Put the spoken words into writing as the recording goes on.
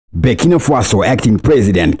Burkina Faso acting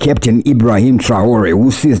president Captain Ibrahim Traoré,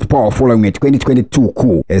 who seized power following a 2022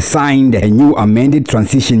 coup, has signed a new amended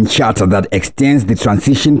transition charter that extends the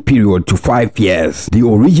transition period to 5 years. The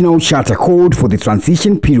original charter called for the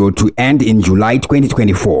transition period to end in July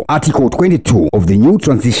 2024. Article 22 of the new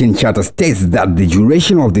transition charter states that the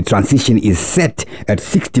duration of the transition is set at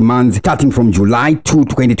 60 months starting from July 2,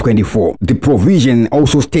 2024. The provision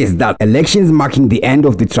also states that elections marking the end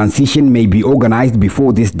of the transition may be organized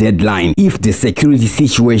before this deadline if the security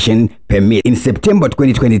situation permits. In September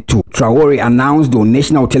 2022, Traoré announced on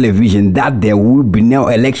national television that there would be no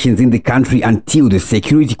elections in the country until the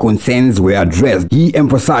security concerns were addressed. He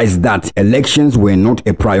emphasized that elections were not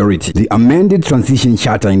a priority. The amended transition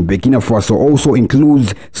charter in Burkina Faso also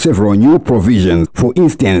includes several new provisions. For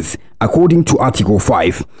instance, according to Article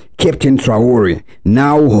 5, Captain Traoré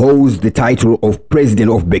now holds the title of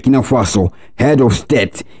President of Burkina Faso, Head of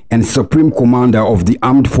State, and Supreme Commander of the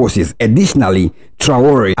Armed Forces. Additionally,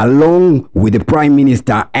 Traoré, along with the Prime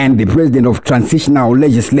Minister and the President of Transitional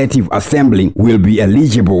Legislative Assembly, will be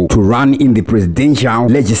eligible to run in the presidential,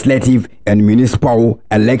 legislative, and municipal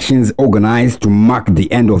elections organized to mark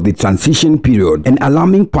the end of the transition period. An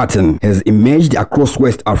alarming pattern has emerged across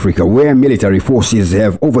West Africa, where military forces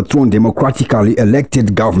have overthrown democratically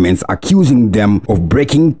elected governments, accusing them of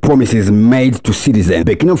breaking promises made to citizens.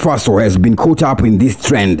 Burkina Faso has been caught up in this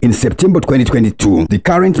trend. In September 2022, the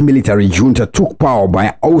current military junta took power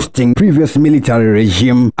by ousting previous military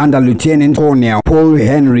regime under Lieutenant Colonel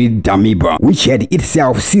Paul-Henri Damiba, which had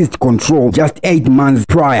itself seized control just 8 months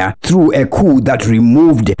prior through a coup that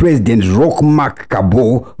removed President Roch-Marc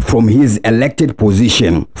Kabore from his elected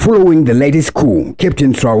position. Following the latest coup,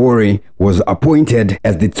 Captain Traoré was appointed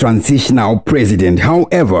as the transitional president.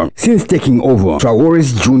 However, since taking over,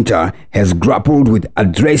 Traoré's junta has grappled with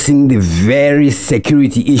addressing the various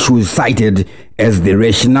security issues cited as the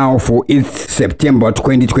rationale for its September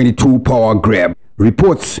 2022 power grab.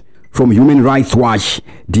 Reports from Human Rights Watch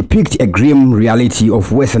depict a grim reality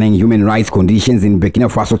of worsening human rights conditions in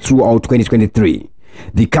Burkina Faso throughout 2023.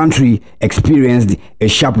 The country experienced a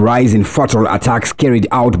sharp rise in fatal attacks carried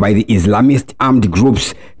out by the Islamist armed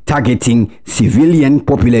groups targeting civilian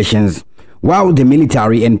populations, while the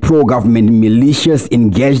military and pro-government militias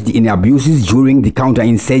engaged in abuses during the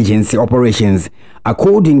counterinsurgency operations.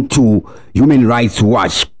 According to Human Rights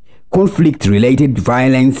Watch, conflict-related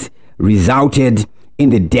violence resulted in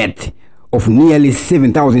the death of nearly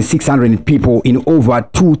 7,600 people in over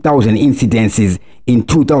 2,000 incidences in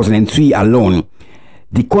 2003 alone.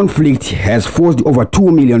 The conflict has forced over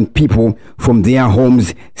 2 million people from their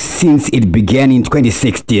homes since it began in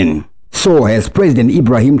 2016. So has President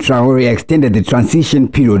Ibrahim Traoré extended the transition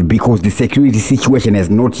period because the security situation has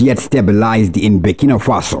not yet stabilized in Burkina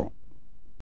Faso.